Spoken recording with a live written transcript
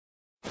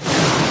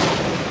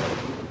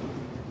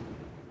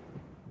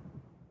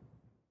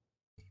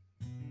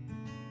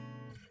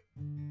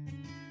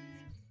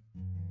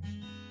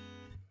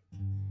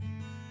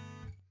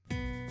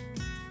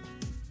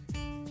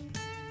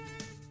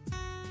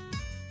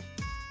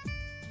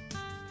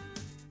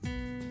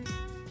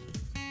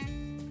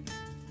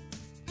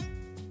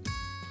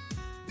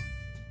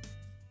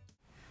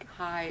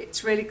Hi,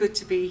 it's really good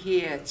to be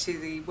here to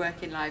the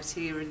Working Lives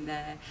Here and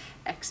There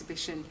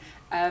exhibition.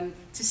 To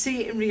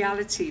see it in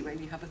reality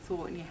when you have a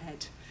thought in your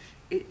head,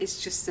 it's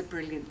just a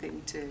brilliant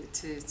thing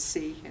to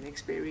see and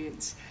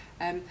experience.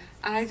 And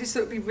I just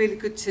thought it'd be really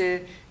good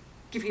to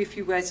give you a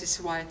few words as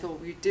to why I thought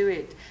we'd do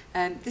it.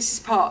 This is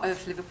part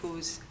of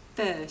Liverpool's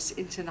first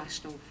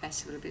International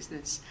Festival of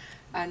Business,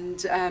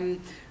 and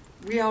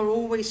we are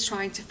always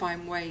trying to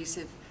find ways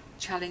of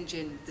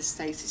challenging the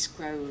status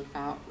quo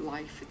about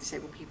life for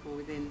disabled people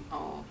within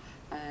our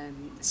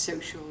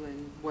social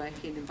and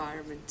working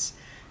environments.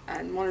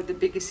 And one of the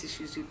biggest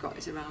issues we've got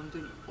is around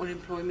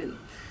unemployment.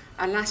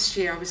 And last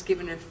year I was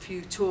given a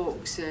few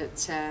talks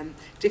at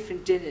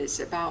different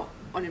dinners about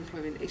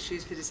unemployment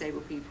issues for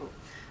disabled people.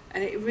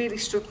 And it really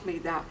struck me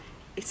that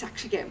it's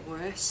actually getting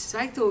worse. So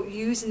I thought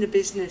using the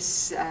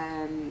business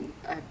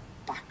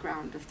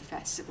background of the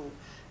festival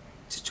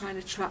to try and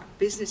attract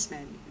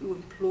businessmen who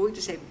employ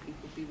disabled people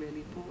would be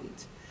really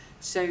important.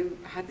 So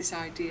I had this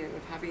idea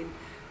of having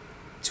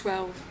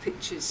 12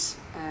 pictures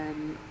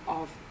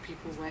of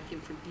people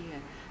working from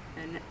here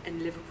and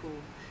in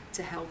Liverpool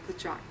to help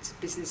attract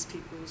business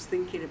people's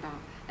thinking about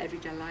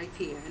everyday life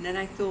here. And then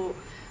I thought,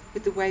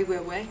 with the way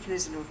we're working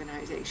as an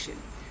organisation,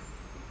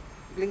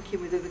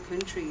 linking with other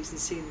countries and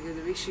seeing the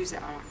other issues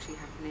that are actually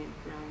happening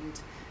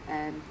around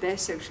their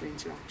social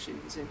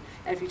interactions and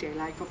everyday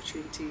life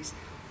opportunities,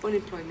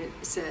 unemployment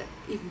is an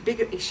even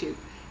bigger issue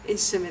in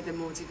some of the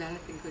more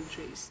developing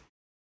countries.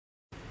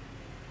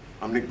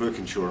 I'm Nick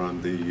Birkinshaw.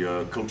 I'm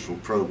the Cultural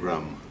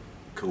Programme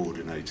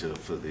Coordinator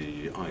for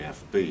the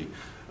IFB,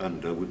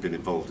 and we've been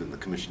involved in the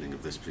commissioning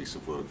of this piece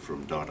of work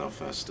from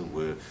DaDaFest, and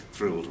we're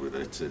thrilled with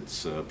it.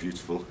 It's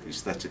beautiful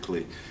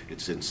aesthetically,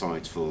 it's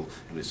insightful,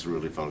 and it's a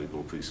really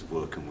valuable piece of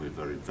work, and we're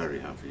very,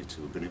 very happy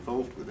to have been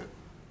involved with it.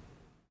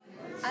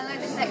 I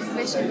like this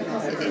exhibition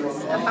because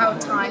it's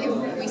about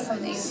time we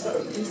see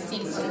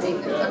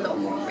something a lot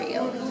more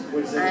real,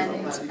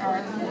 and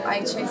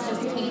I chose this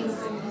piece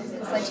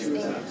because I just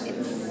think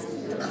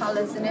the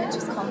colours in it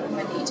just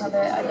complement each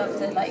other. I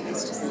love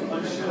it's just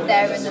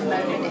there in the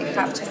moment, it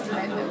captures the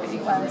moment really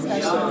well,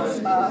 especially with the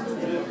spark,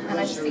 and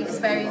I just think it's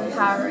very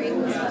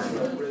empowering as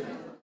well.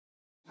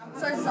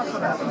 So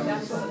Sahara,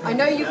 I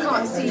know you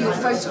can't see your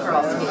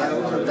photograph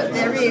here, but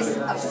there is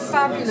a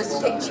fabulous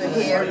picture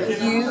here of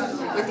you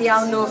with the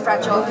Al Noor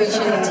Fragile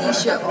Vision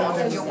t-shirt on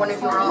and one of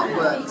your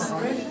artworks.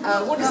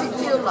 What does it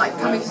feel like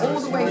coming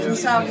all the way from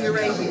Saudi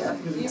Arabia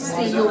to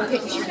see your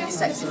picture in this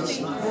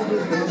exhibition?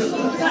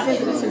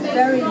 It's a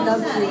very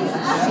lovely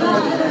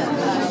feeling,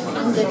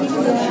 and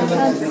even though you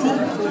can't see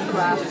the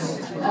photograph,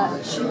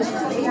 she was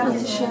able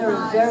to share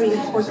a very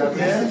important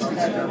message with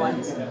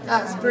everyone.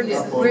 That's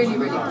brilliant, really,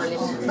 really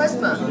brilliant.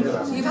 Resma,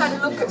 you've had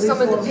a look at some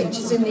of the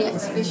pictures in the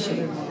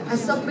exhibition. As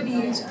somebody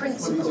who's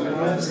principal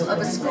of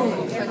a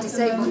school for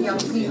disabled young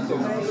people,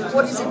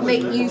 what does it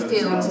make you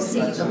feel to see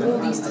that all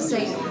these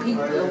disabled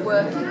people are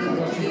working in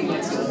the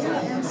community?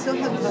 I'm so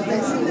happy that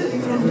I see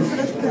from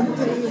different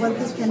countries what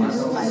they can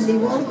do, and they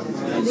work,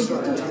 and they do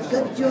a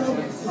good job.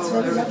 It's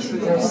very lucky.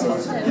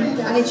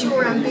 And it's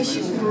your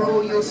ambition for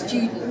all your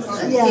students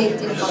that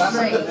did in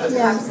Bahrain to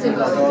have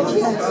similar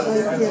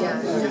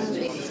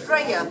opportunities.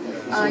 Freya,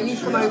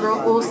 you've come over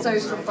also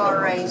from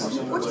Bahrain.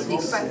 What do you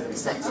think about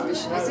this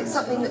exhibition? Is it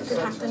something that could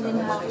happen in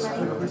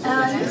Bahrain?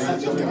 Yes, I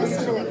think it is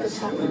something that could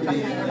happen in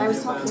Bahrain. And I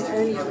was talking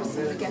earlier with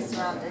some of the guests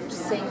around and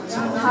just saying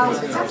how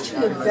it's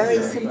actually a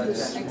very simple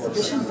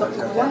exhibition but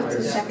quite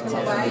effective.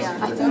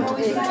 I think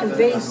it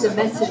conveys the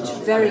message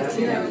very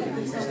clearly.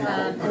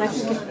 And I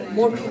think if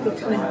more people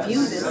come and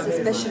view this,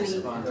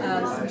 especially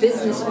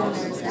business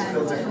owners and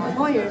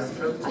employers,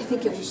 I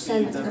think it will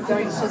send a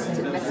very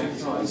positive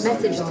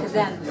message to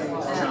them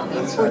on the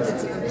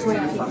importance of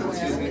employing people with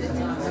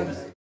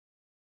disabilities.